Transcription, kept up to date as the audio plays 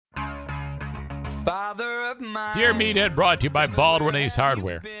Dear Meathead, brought to you by Baldwin Ace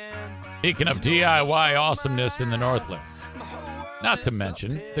Hardware. Speaking of DIY awesomeness in the Northland. Not to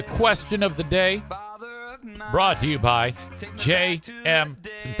mention, the question of the day, brought to you by JM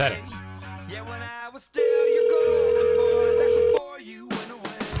Synthetics.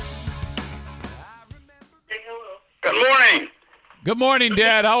 Good morning. Good morning,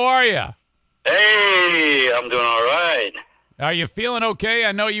 Dad. How are you? Hey, I'm doing all right. Are you feeling okay?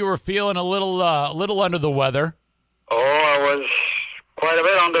 I know you were feeling a little under the weather. Oh, I was quite a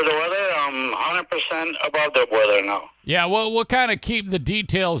bit under the weather. I'm 100% above the weather now. Yeah, well, we'll kind of keep the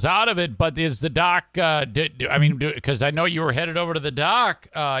details out of it, but is the doc, because I know you were headed over to the doc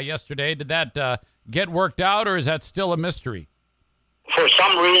yesterday. Did that get worked out, or is that still a mystery? For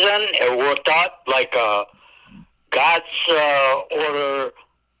some reason, it worked out like God's order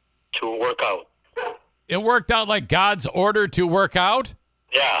to work out. It worked out like God's order to work out?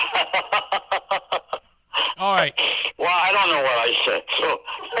 Yeah. All right. Well, I don't know what I said, so.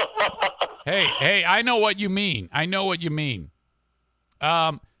 Hey, I know what you mean.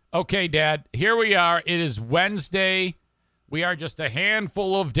 Okay, Dad, here we are. It is Wednesday. We are just a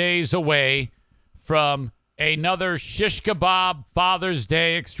handful of days away from another shish kebab Father's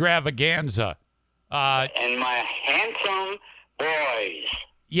Day extravaganza. And my handsome boys.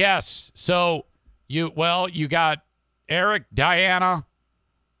 Yes. So you got Eric, Diana,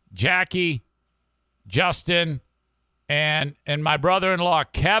 Jackie, Justin, and my brother-in-law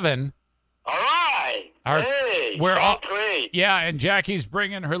Kevin. All right. We're all great. Yeah, and Jackie's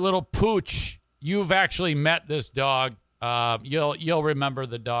bringing her little pooch. You've actually met this dog. You'll remember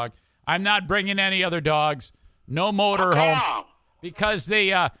the dog. I'm not bringing any other dogs. No motorhome because they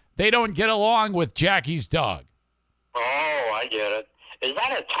don't get along with Jackie's dog. Oh, I get it. Is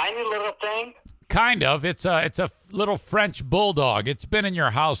that a tiny little thing? Kind of. It's a little French bulldog. It's been in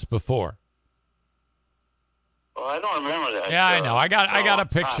your house before. Well, I don't remember that. Yeah, I know. I got a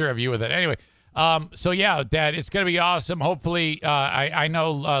picture of you with it. Anyway, so yeah, Dad, it's gonna be awesome. Hopefully, I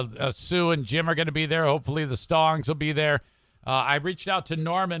know Sue and Jim are gonna be there. Hopefully, the Stongs will be there. I reached out to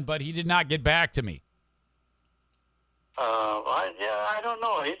Norman, but he did not get back to me. I don't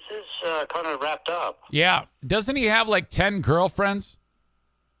know. He's just kind of wrapped up. Yeah, doesn't he have like 10 girlfriends?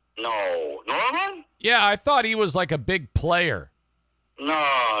 No, Norman? Yeah, I thought he was like a big player.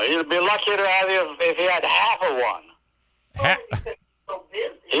 No, he'd be lucky to have you if he had half of one.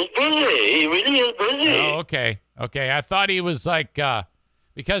 He's busy. He really is busy. Oh, okay. I thought he was like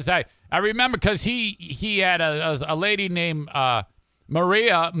because I remember because he had a lady named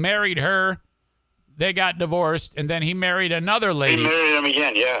Maria, married her. They got divorced, and then he married another lady. He married him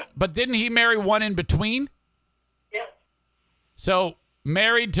again, yeah. But didn't he marry one in between? Yeah. So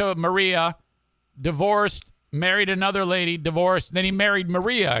married to Maria, divorced, married another lady, divorced, then he married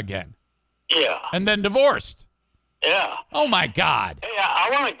Maria again. Yeah. And then divorced. Yeah. Oh, my God. Hey, I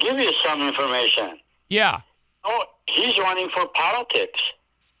want to give you some information. Yeah. Oh, he's running for politics.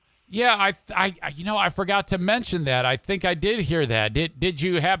 Yeah, I forgot to mention that. I think I did hear that. Did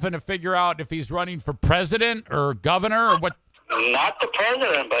you happen to figure out if he's running for president or governor or what? Not the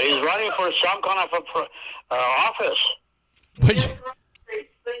president, but he's running for some kind of office.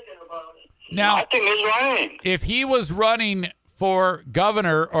 Now, I think he's running. If he was running for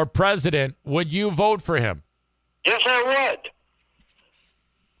governor or president, would you vote for him? Yes, I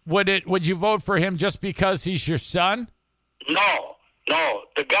would. Would you vote for him just because he's your son? No.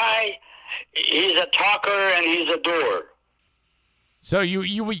 The guy, he's a talker and he's a doer. So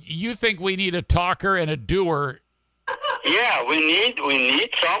you think we need a talker and a doer? Yeah, we need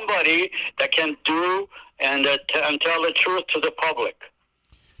somebody that can do and tell the truth to the public.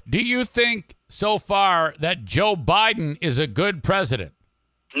 Do you think so far that Joe Biden is a good president?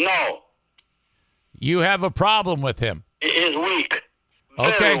 No. You have a problem with him? He is weak.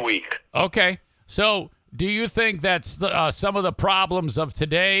 Okay. Very weak. Okay. So do you think that some of the problems of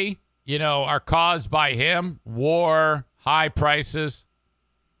today, are caused by him? War, high prices?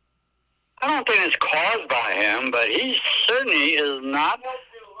 I don't think it's caused by him, but he certainly is not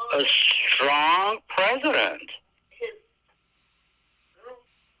a strong president.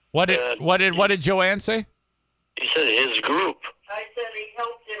 What did Joanne say? He said his group. I said he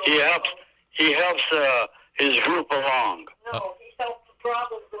helped it. He helps his group along. No, he helped the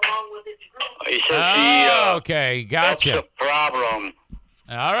problems along with his group. He says okay, gotcha. Helps the problem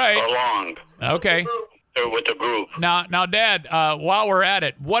all right. along. Okay. With the group. Now, Dad, while we're at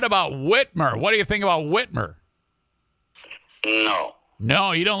it, what about Whitmer? What do you think about Whitmer? No.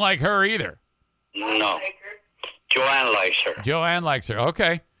 No, you don't like her either. No. Joanne likes her. Joanne likes her.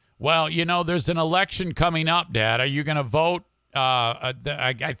 Okay. Well, there's an election coming up, Dad. Are you going to vote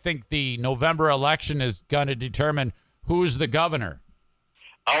I think the November election is going to determine who's the governor.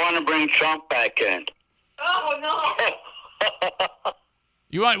 I want to bring Trump back in. Oh, no.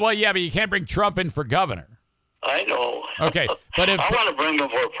 You want? Well, yeah, but you can't bring Trump in for governor. I know. Okay, but if I want to bring him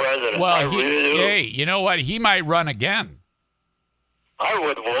for president. well, I really do. hey, you know what? He might run again. I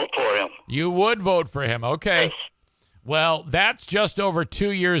would vote for him. You would vote for him, okay? Yes. Well, that's just over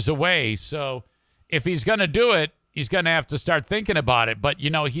 2 years away. So if he's going to do it, he's going to have to start thinking about it. But,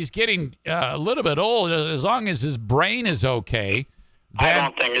 he's getting a little bit old. As long as his brain is okay. I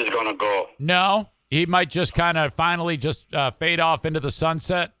don't think he's going to go. No? He might just kind of finally just fade off into the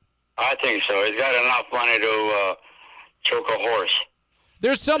sunset? I think so. He's got enough money to choke a horse.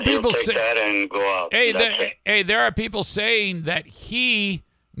 There's some people say that and go out. There are people saying that he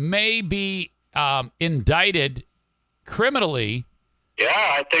may be indicted criminally. Yeah,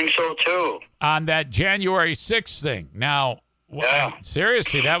 I think so too. On that January 6th thing. Now,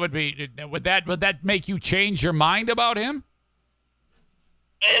 seriously, that would be would that make you change your mind about him?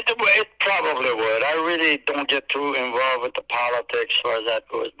 It probably would. I really don't get too involved with the politics as far as that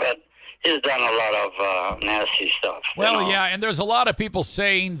goes, but he's done a lot of nasty stuff. Well, yeah, and there's a lot of people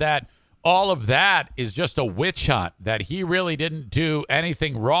saying that all of that is just a witch hunt, that he really didn't do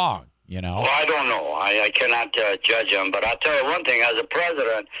anything wrong, Well, I don't know. I cannot judge him, but I'll tell you one thing. As a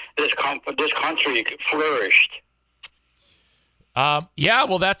president, this country flourished. Yeah,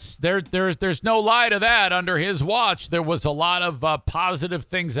 well, there's no lie to that. Under his watch, there was a lot of positive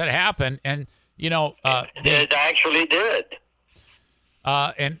things that happened, and it actually did.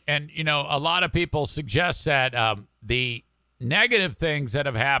 And a lot of people suggest that the negative things that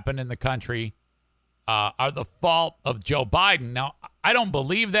have happened in the country are the fault of Joe Biden. Now, I don't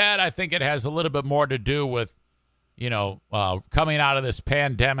believe that. I think it has a little bit more to do with, coming out of this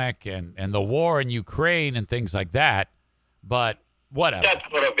pandemic and the war in Ukraine and things like that. But whatever.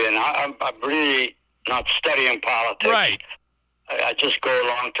 That would have been. I'm really not studying politics. Right. I just go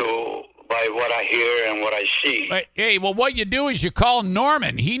along by what I hear and what I see. But, hey, well, what you do is you call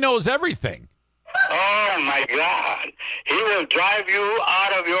Norman. He knows everything. Oh, my God. He will drive you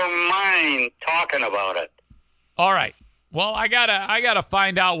out of your mind talking about it. All right. Well, I gotta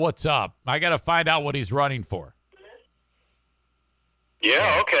find out what's up. I gotta find out what he's running for.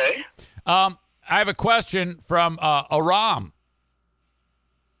 Yeah, okay. I have a question from Aram.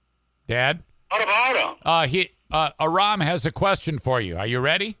 Dad? What about him? Aram has a question for you. Are you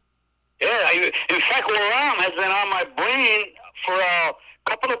ready? Yeah. In fact, Aram has been on my brain for a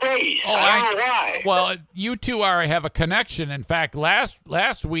couple of days. Oh, I don't know why. Well, you two have a connection. In fact,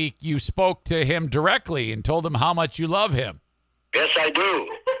 last week you spoke to him directly and told him how much you love him. Yes, I do.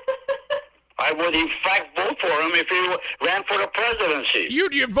 I would, in fact, vote for him if he ran for the presidency.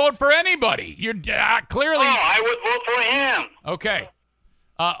 You vote for anybody. You're clearly. Oh, I would vote for him. Okay.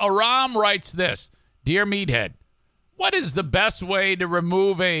 Aram writes this. Dear Meathead, what is the best way to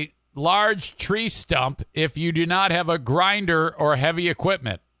remove a large tree stump if you do not have a grinder or heavy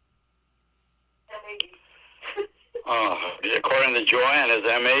equipment? According to Joanne, it's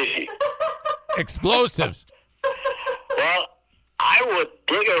M80. Explosives. Well, I would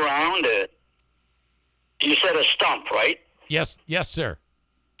dig around it. You said a stump, right? Yes, sir.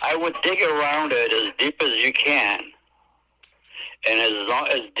 I would dig around it as deep as you can, and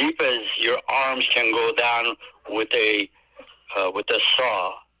as deep as your arms can go down with a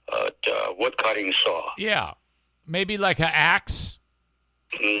saw, wood cutting saw. Yeah, maybe like an axe.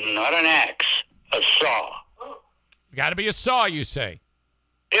 Not an axe, a saw. Got to be a saw, you say?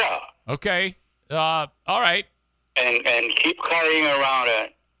 Yeah. Okay. All right. And keep cutting around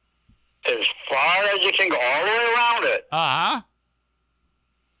it as far as you can go, all the way around it. Uh-huh.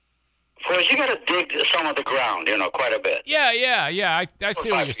 First, you got to dig some of the ground, quite a bit. Yeah. I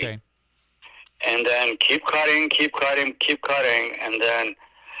see what you're saying. And then keep cutting, and then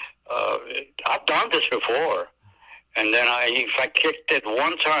I've done this before. And then if I kicked it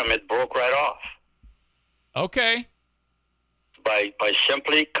one time, it broke right off. Okay. By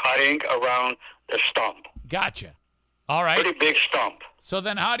simply cutting around the stump. Gotcha. All right. Pretty big stump. So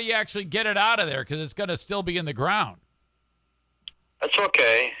then how do you actually get it out of there? Because it's going to still be in the ground. That's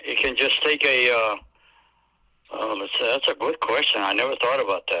okay. You can just take that's a good question. I never thought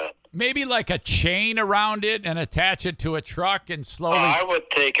about that. Maybe like a chain around it and attach it to a truck and slowly... I would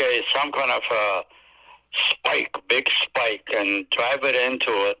take some kind of a big spike, and drive it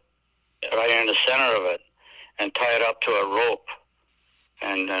into it, right in the center of it, and tie it up to a rope,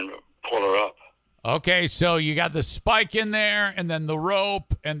 and then pull her up. Okay, so you got the spike in there, and then the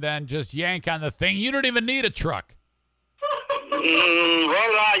rope, and then just yank on the thing. You don't even need a truck. Well,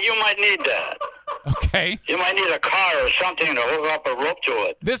 you might need that. Okay. You might need a car or something to hook up a rope to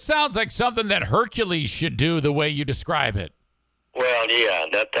it. This sounds like something that Hercules should do the way you describe it. Well, yeah,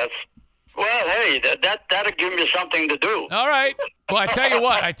 that's. Well, hey, that'll give me something to do. All right. Well, I tell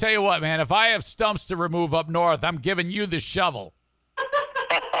you what, man. If I have stumps to remove up north, I'm giving you the shovel.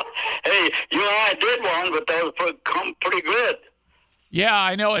 Hey, you know, I did one, but that was pretty good. Yeah,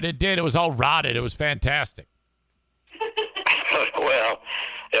 I know it. It did. It was all rotted. It was fantastic. Well,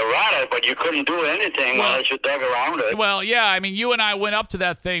 it rotted, but you couldn't do anything unless you dug around it. Well, yeah. I mean, you and I went up to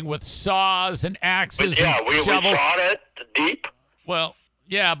that thing with saws and axes and we shovels. sawed it deep. Well,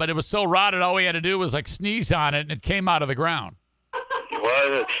 yeah, but it was so rotted, all we had to do was like sneeze on it, and it came out of the ground.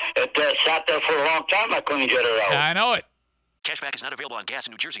 Well, it sat there for a long time. I couldn't get it out. Yeah, I know it. Cashback is not available on gas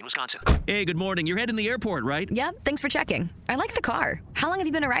in New Jersey and Wisconsin. Hey, good morning. You're heading to the airport, right? Yep, thanks for checking. I like the car. How long have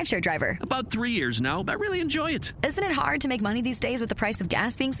you been a rideshare driver? About 3 years now. I really enjoy it. Isn't it hard to make money these days with the price of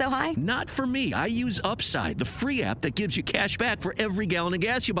gas being so high? Not for me. I use Upside, the free app that gives you cash back for every gallon of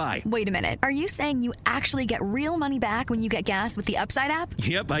gas you buy. Wait a minute. Are you saying you actually get real money back when you get gas with the Upside app?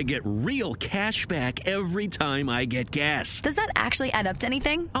 Yep, I get real cash back every time I get gas. Does that actually add up to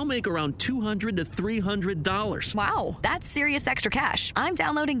anything? I'll make around $200 to $300. Wow, that's serious extra cash. I'm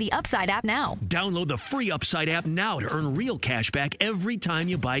downloading the Upside app now. Download the free Upside app now to earn real cash back every time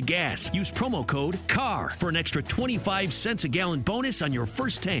you buy gas. Use promo code CAR for an extra 25 cents a gallon bonus on your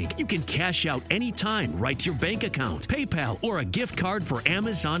first tank. You can cash out anytime right to your bank account, PayPal, or a gift card for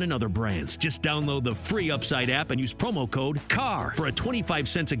Amazon and other brands. Just download the free Upside app and use promo code CAR for a 25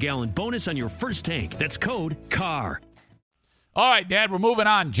 cents a gallon bonus on your first tank. That's code CAR. All right, Dad, we're moving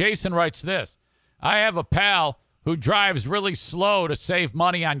on. Jason writes this. I have a pal who drives really slow to save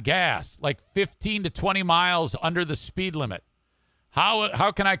money on gas, like 15 to 20 miles under the speed limit.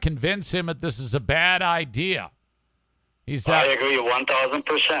 How can I convince him that this is a bad idea? I agree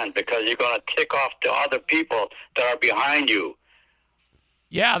 1,000% because you're going to tick off the other people that are behind you.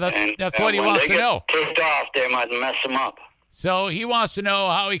 Yeah, that's what he wants to know. When they get ticked off, they might mess them up. So he wants to know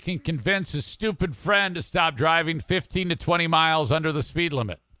how he can convince his stupid friend to stop driving 15 to 20 miles under the speed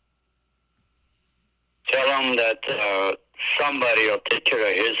limit. Tell him that somebody will take care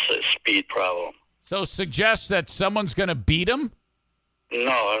of his speed problem. So suggest that someone's going to beat him?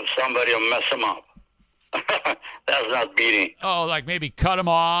 No, somebody will mess him up. That's not beating. Oh, like maybe cut him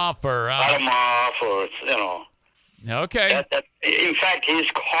off or... Cut him off or, you know. Okay. In fact, he's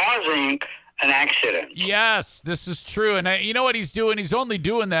causing an accident. Yes, this is true. And you know what he's doing? He's only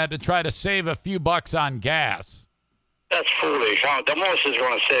doing that to try to save a few bucks on gas. That's foolish. The most he's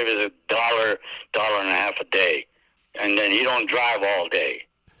going to save is $1, $1.50 a day. And then he don't drive all day.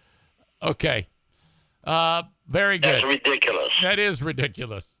 Okay. Very good. That's ridiculous. That is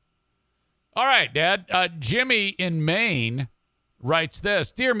ridiculous. All right, Dad. Jimmy in Maine writes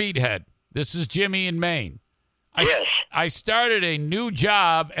this. Dear Meathead, this is Jimmy in Maine. Yes. I started a new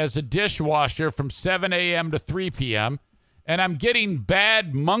job as a dishwasher from 7 a.m. to 3 p.m., and I'm getting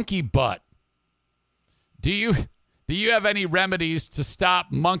bad monkey butt. Do you have any remedies to stop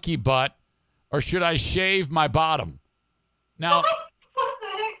monkey butt, or should I shave my bottom? Now, What the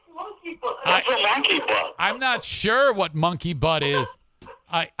heck's monkey butt? What's a monkey butt? I'm not sure what monkey butt is.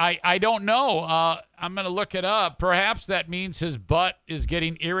 I don't know. I'm going to look it up. Perhaps that means his butt is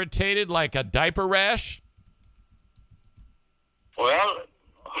getting irritated like a diaper rash. Well,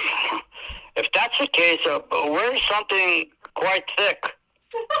 if that's the case, wear something quite thick.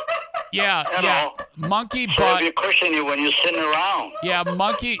 Yeah, You know, monkey so butt. it'll cushion you when you're sitting around. Yeah,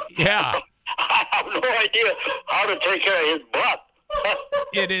 monkey. Yeah, I have no idea how to take care of his butt.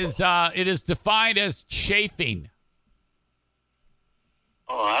 it is defined as chafing.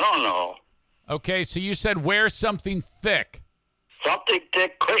 Oh, I don't know. Okay, so you said wear something thick. Something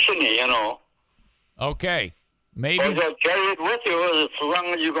thick, cushiony, you know. Okay, Or maybe. just carry it with you as long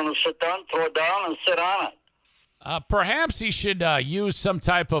as you're going to sit down, throw it down, and sit on it. Perhaps he should use some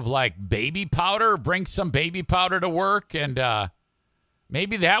type of like baby powder. Bring some baby powder to work, and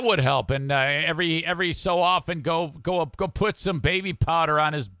maybe that would help. And every so often, go put some baby powder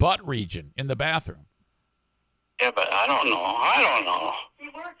on his butt region in the bathroom. Yeah, but I don't know. He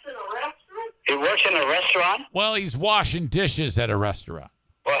works in a restaurant? He works in a restaurant? Well, he's washing dishes at a restaurant.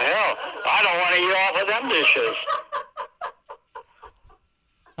 Well, hell, I don't want to eat off of them dishes.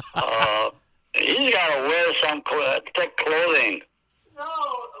 He's got to wear some thick clothing. No,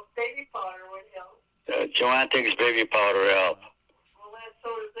 baby powder would help. Joanne thinks baby powder help. Well, that's so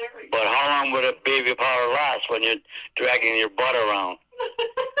does everybody. But how long would a baby powder last when you're dragging your butt around?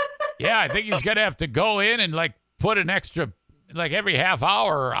 Yeah, I think he's gonna have to go in and like put an extra, like every half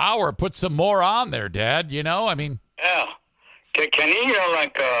hour or hour, put some more on there, Dad. You know, I mean. Yeah. Can he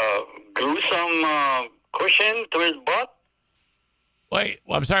glue some cushion to his butt? Wait,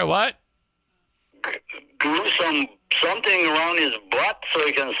 I'm sorry, what? Glue something around his butt so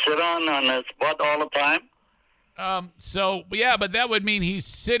he can sit on his butt all the time? So, yeah, but that would mean he's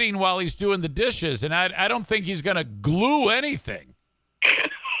sitting while he's doing the dishes, and I don't think he's going to glue anything.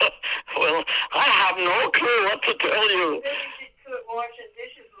 Well, I have no clue what to tell you. Maybe he could washing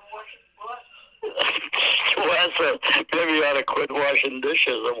dishes and wash his butt. Well, so maybe you ought to quit washing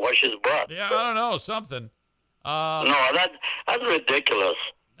dishes and wash his butt. Yeah, I don't know, something. No, that's ridiculous.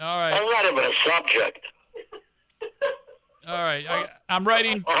 All right. That's not even a subject. All right. I'm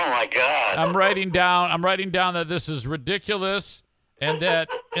writing. Oh my God. I'm writing down that this is ridiculous, and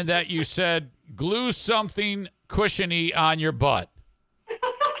that you said glue something cushiony on your butt.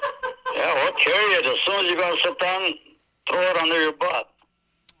 Yeah, well, carry it. As soon as you go sit down, throw it under your butt.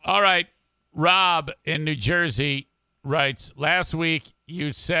 All right. Rob in New Jersey writes, last week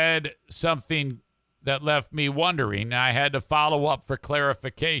you said something that left me wondering, and I had to follow up for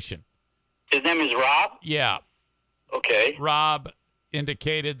clarification. His name is Rob? Yeah. Okay. Rob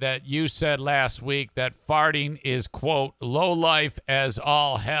indicated that you said last week that farting is, quote, low life as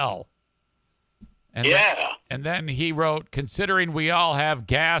all hell. And yeah. And then he wrote, considering we all have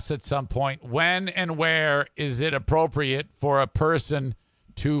gas at some point, when and where is it appropriate for a person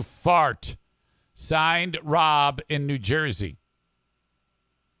to fart? Signed, Rob in New Jersey.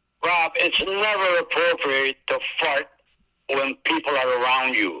 Rob, it's never appropriate to fart when people are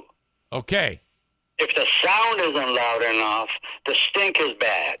around you. Okay. If the sound isn't loud enough, the stink is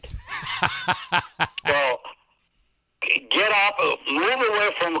bad. So get up, move away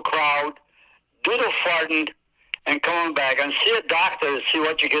from a crowd, do the farting, and come back and see a doctor to see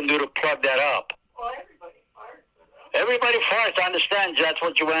what you can do to plug that up. Well, everybody farts. Everybody farts. I understand that's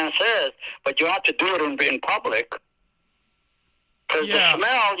what your man says, but you have to do it in public. Because the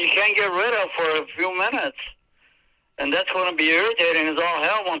smell you can't get rid of for a few minutes. And that's going to be irritating as all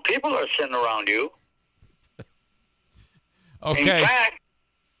hell when people are sitting around you. Okay.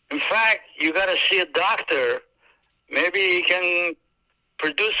 In fact, you got to see a doctor. Maybe he can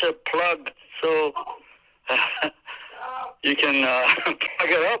produce a plug so you can plug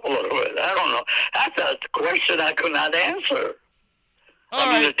it up a little bit. I don't know. That's a question I could not answer.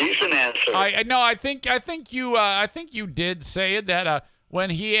 I need a decent answer. I think you did say it that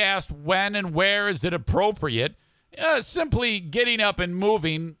when he asked when and where is it appropriate, simply getting up and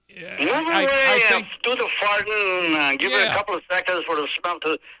moving. I think do the farting, give it a couple of seconds for the smell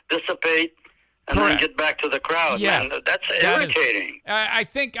to dissipate, and then get back to the crowd. Yes, man, that's irritating. I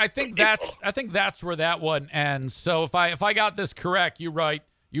think that's where that one ends. So if I got this correct,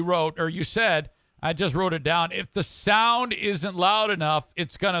 you said. I just wrote it down. If the sound isn't loud enough,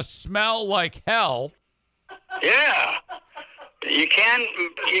 it's gonna smell like hell. Yeah. You can't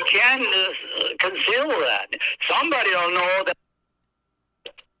conceal that. Somebody will know that.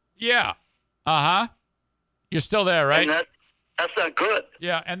 Yeah. Uh-huh. You're still there, right? And that's not good.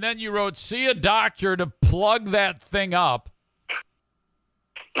 Yeah, and then you wrote, see a doctor to plug that thing up.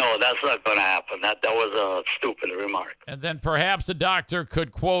 No, that's not going to happen. That was a stupid remark. And then perhaps a doctor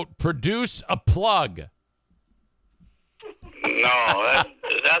could, quote, produce a plug. No,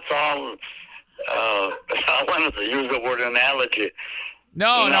 that's all. I wanted to use the word analogy.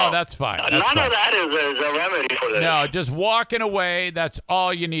 No, that's fine. None of that is a remedy for this. No, just walking away, that's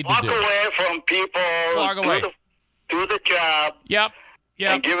all you need to do. Walk away from people. Walk away. Do the job. Yep.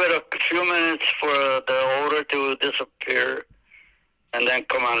 And give it a few minutes for the odor to disappear, and then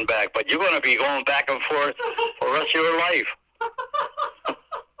come on back. But you're going to be going back and forth for the rest of your life.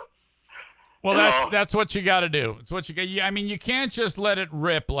 Well, that's what you got to do. It's what you got. I mean, you can't just let it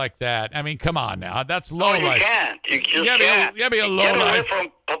rip like that. I mean, come on now. That's low life. You can't. You just can't. You got to be a low life. Get away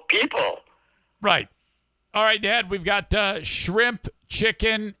from people. Right. All right, Dad. We've got shrimp,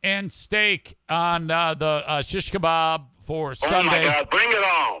 chicken, and steak on the shish kebab for Sunday. Oh my God! Bring it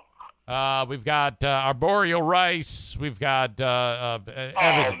on. We've got arboreal rice. We've got everything.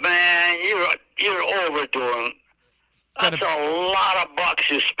 Oh man, you're overdoing. That's a lot of bucks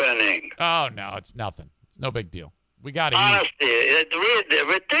you're spending. Oh no, it's nothing. It's no big deal. We got to eat. Honestly, it's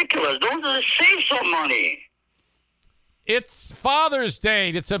ridiculous. Don't save some money. It's Father's Day.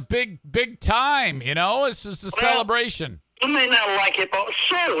 It's a big time. You know, it's just a celebration. You may not like it, but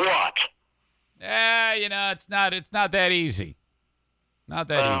so what? You know, it's not that easy. Not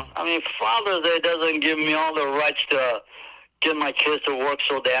that easy. I mean, Father's Day doesn't give me all the rights to get my kids to work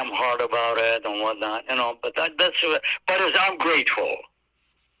so damn hard about it and whatnot, you know. But I'm grateful.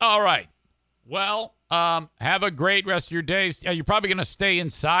 All right. Well, have a great rest of your days. You're probably going to stay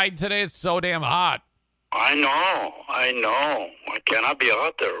inside today. It's so damn hot. I know. I cannot be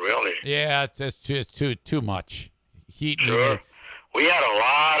out there, really. Yeah, it's too much heat. and Sure. humidity. We had a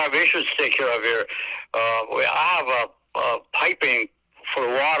lot of issues to take care of here. I have a piping for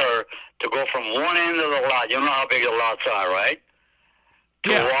water to go from one end of the lot. You know how big the lots are, right?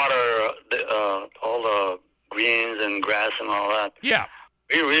 To Yeah. water all the greens and grass and all that. Yeah.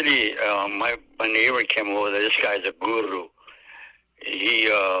 We really, my neighbor came over there. This guy's a guru. He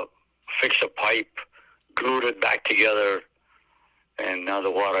fixed a pipe, glued it back together, and now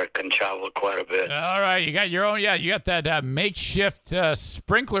the water can travel quite a bit. All right, you got your own. Yeah, you got that makeshift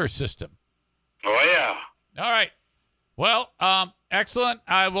sprinkler system. Oh, yeah. All right. Well, excellent.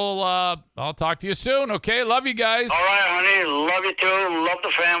 I'll talk to you soon. Okay. Love you guys. All right, honey. Love you too. Love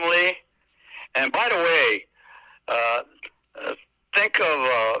the family. And by the way, think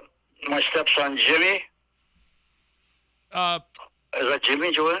of my stepson, Jimmy. Is that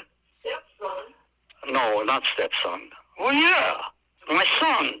Jimmy, Joanne? Stepson. No, not stepson. Oh, yeah. My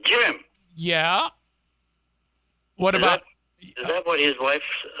son, Jim. Yeah. What Is about? Is that what his wife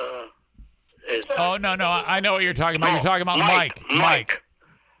is? Oh no, I know what you're talking about. You're talking about Mike. Mike.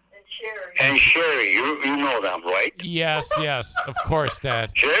 And Sherry. And Sherry. You know them, right? Yes, of course,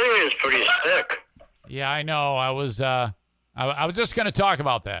 Dad. Sherry is pretty sick. Yeah, I know. I was just going to talk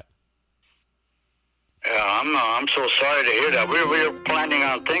about that. Yeah, I'm so sorry to hear that. We're planning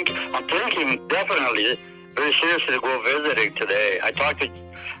on I'm thinking definitely, very seriously, to go visiting today. I talked to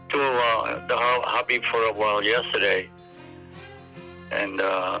the hubby for a while yesterday, and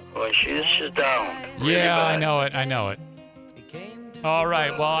well, she's down. Really Yeah, bad. I know it. All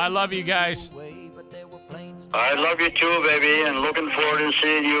right. Well, I love you guys. I love you too, baby, and looking forward to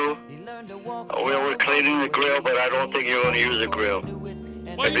seeing you. We're cleaning the grill, but I don't think you're going to use the grill.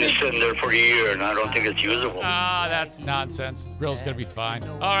 I've been sitting there for a year, and I don't think it's usable. That's nonsense. The grill's going to be fine.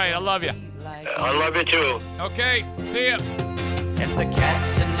 All right. I love you. I love you too. Okay. See ya. And the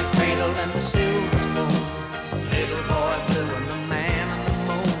cat's in the cradle and the silver spoon. Little boy blue and the man on the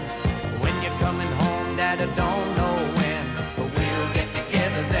moon. When you're coming home, Dad, I don't know when, but we'll get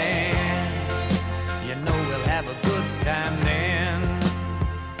together then. You know we'll have a good time then.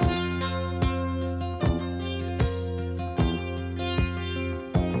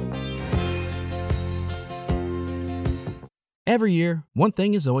 Every year, one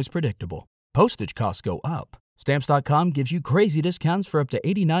thing is always predictable. Postage costs go up. Stamps.com gives you crazy discounts for up to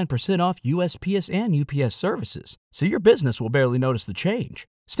 89% off USPS and UPS services, so your business will barely notice the change.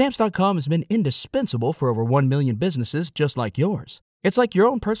 Stamps.com has been indispensable for over 1 million businesses just like yours. It's like your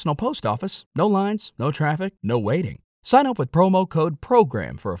own personal post office. No lines, no traffic, no waiting. Sign up with promo code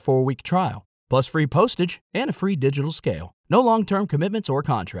PROGRAM for a 4-week trial, plus free postage and a free digital scale. No long-term commitments or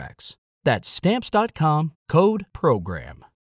contracts. That's Stamps.com, code PROGRAM.